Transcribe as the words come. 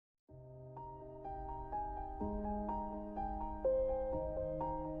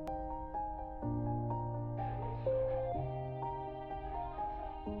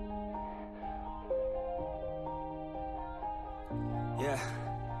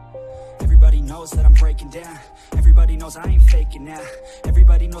Everybody knows that I'm breaking down. Everybody knows I ain't faking now.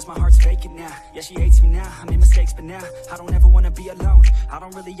 Everybody knows my heart's vacant now. Yeah, she hates me now, I made mistakes, but now I don't ever wanna be alone. I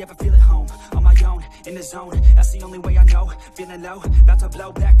don't really ever feel at home. On my own, in the zone, that's the only way I know. Feeling low, about to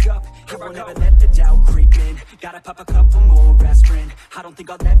blow back up. I won't ever let the doubt creep in. Gotta pop a couple more aspirin. I don't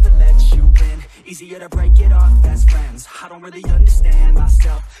think I'll ever let you in. Easier to break it off best friends. I don't really understand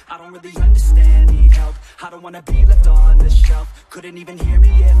myself. I don't really understand, need help. I don't wanna be left on the shelf. Couldn't even hear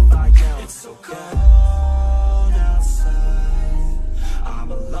me if I yelled. It's so cold outside,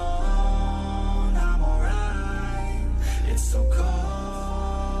 I'm alone, I'm alright. It's so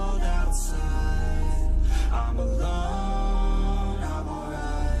cold outside, I'm alone, I'm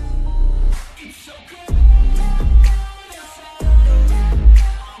alright. It's so cold outside,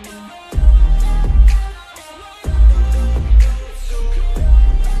 I'm alone.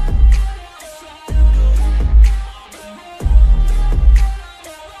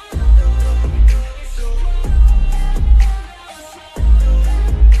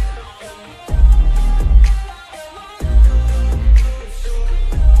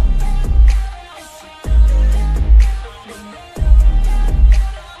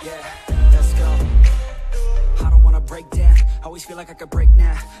 Always feel like I could break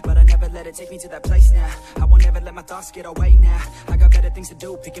now, but I never let it take me to that place now. I won't ever let my thoughts get away now. I got better things to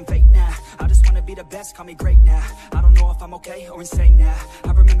do, picking fate now. I just wanna be the best, call me great now. I don't know if I'm okay or insane now.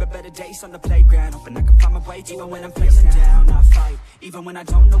 I remember better days on the playground, hoping I can find my way even when I'm feeling down. I fight, even when I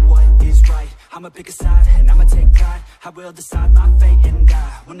don't know what is right. I'ma pick a side, and I'ma take pride. I will decide my fate, and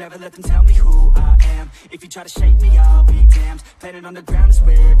I will never let them tell me who I am. If you try to shake me, I'll be damned. Planet on the ground is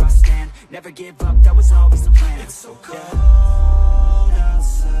where I stand. Never give up, that was always the plan. It's so cold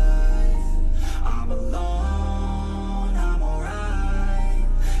outside, I'm alone, I'm alright.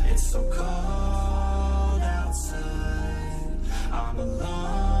 It's so cold outside, I'm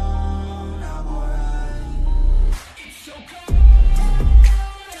alone, I'm alright. It's so cold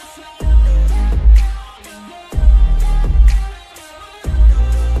outside, I'm alone.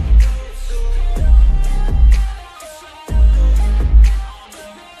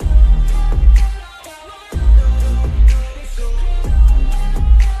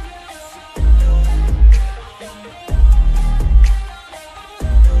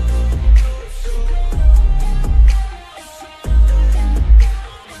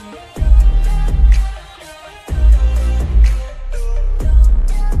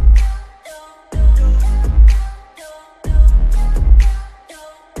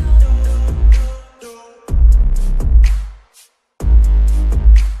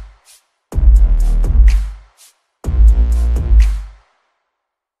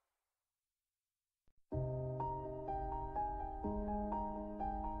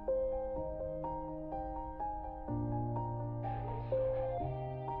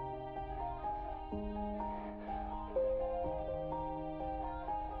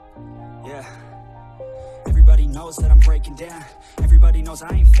 Yeah. Everybody knows that I'm breaking down. Everybody knows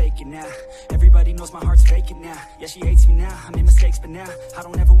I ain't faking now. Everybody knows my heart's vacant now. Yeah, she hates me now, I made mistakes, but now I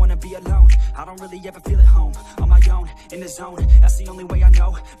don't ever wanna be alone. I don't really ever feel at home. On my own, in the zone, that's the only way I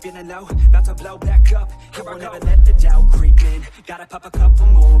know. Feeling low, about to blow back up. I won't ever let the doubt creep in. Gotta pop a couple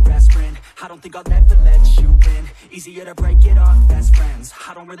more aspirin. I don't think I'll ever let you in. Easier to break it off best friends.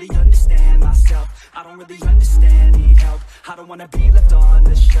 I don't really understand myself. I don't really understand, need help. I don't wanna be left on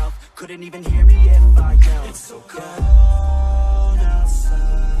the shelf. Couldn't even hear me if I yelled. It's so cold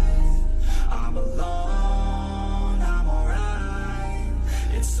outside, I'm alone, I'm alright.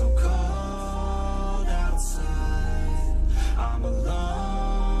 It's so cold outside, I'm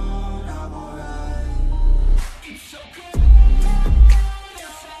alone, I'm alright. It's so cold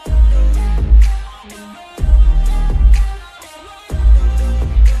outside, I'm alone.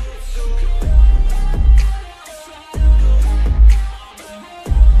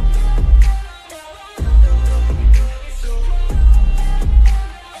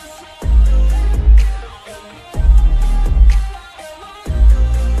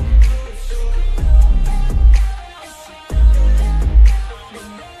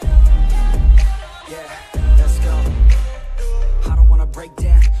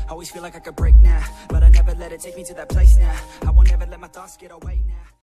 Always feel like I could break now, but I never let it take me to that place now. I won't ever let my thoughts get away now.